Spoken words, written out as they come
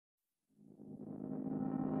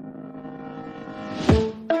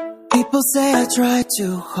People say I try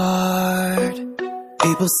too hard.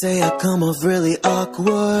 People say I come off really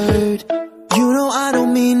awkward. You know I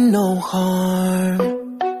don't mean no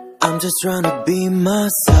harm. I'm just trying to be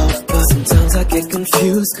myself, but sometimes I get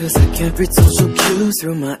confused, cause I can't read social cues.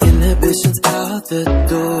 Through my inhibitions out the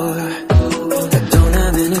door. I don't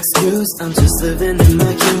have an excuse, I'm just living in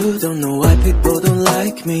my youth. Don't know why people don't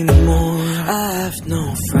like me more. I have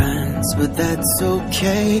no friends, but that's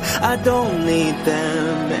okay. I don't need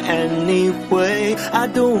them anyway. I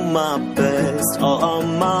do my best all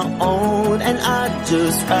on my own, and I'd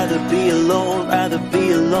just rather be alone, rather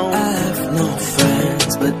be alone. I have no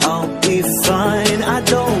friends, but I'll be fine. I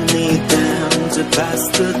don't need them to pass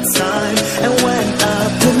the time. And when I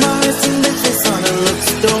put my wrist in the face on, it looks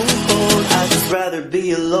stone cold. I'd just rather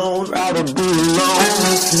be alone, rather be alone. I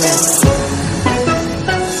have no friends.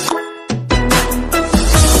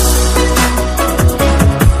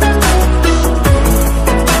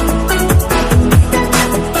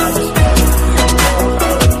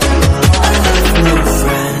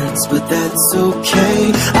 But that's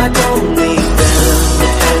okay, I don't need them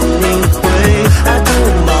anyway. I do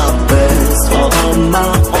my best all on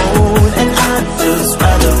my own, and I'd just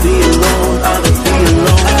rather be alone, rather be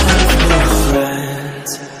alone. I have no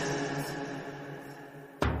friends.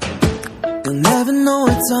 You'll never know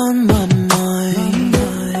what's on my mind.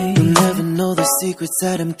 You'll never know the secrets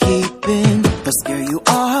that I'm keeping. I'll scare you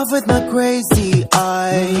off with my crazy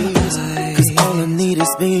eyes, cause all I need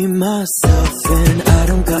is me, myself, and I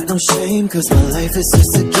don't got no shame, cause my life is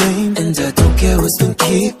just a game, and I don't care what's been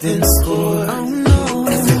keeping score.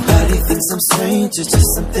 Everybody thinks I'm strange, it's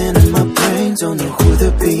just something in my brain. Don't know who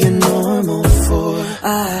they're being normal for.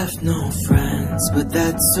 I have no friends, but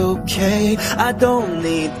that's okay. I don't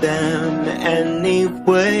need them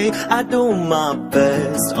anyway. I do my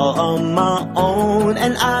best all on my own,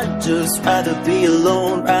 and I'd just rather be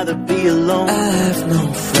alone, rather be alone. I have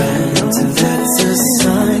no friends, and that's a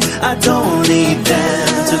sign. I don't need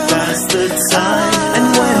them to pass the time. And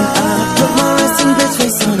when I put my resting bitch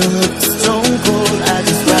face on, it looks stone cold. I'd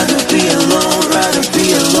just rather be alone, rather be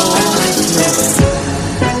alone. I have no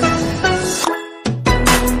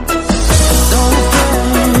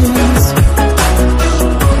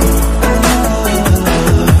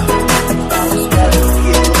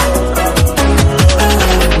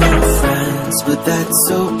friends. But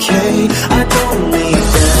that's okay, I don't need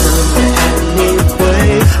them anyway.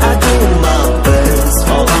 I do my best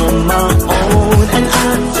all on my own, and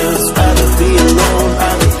I'd just rather be alone,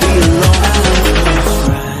 rather be alone.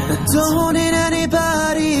 I don't need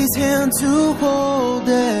anybody's hand to hold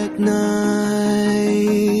at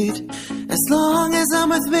night. As long as I'm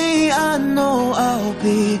with me, I know I'll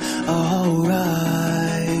be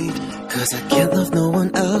alright. Cause I can't love no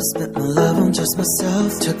one else, spent my love on just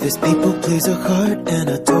myself. Took this people pleaser heart and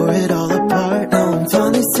I tore it all apart. Now I'm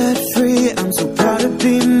finally set free, I'm so proud to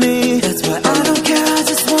be me. That's why I don't care, I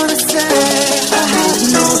just wanna say I have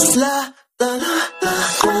no la la la la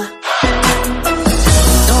la.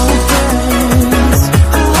 No friends,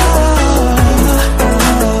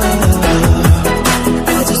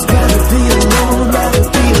 I just rather be alone, rather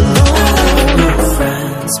be alone. No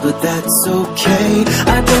friends, but that's okay,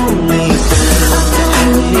 I don't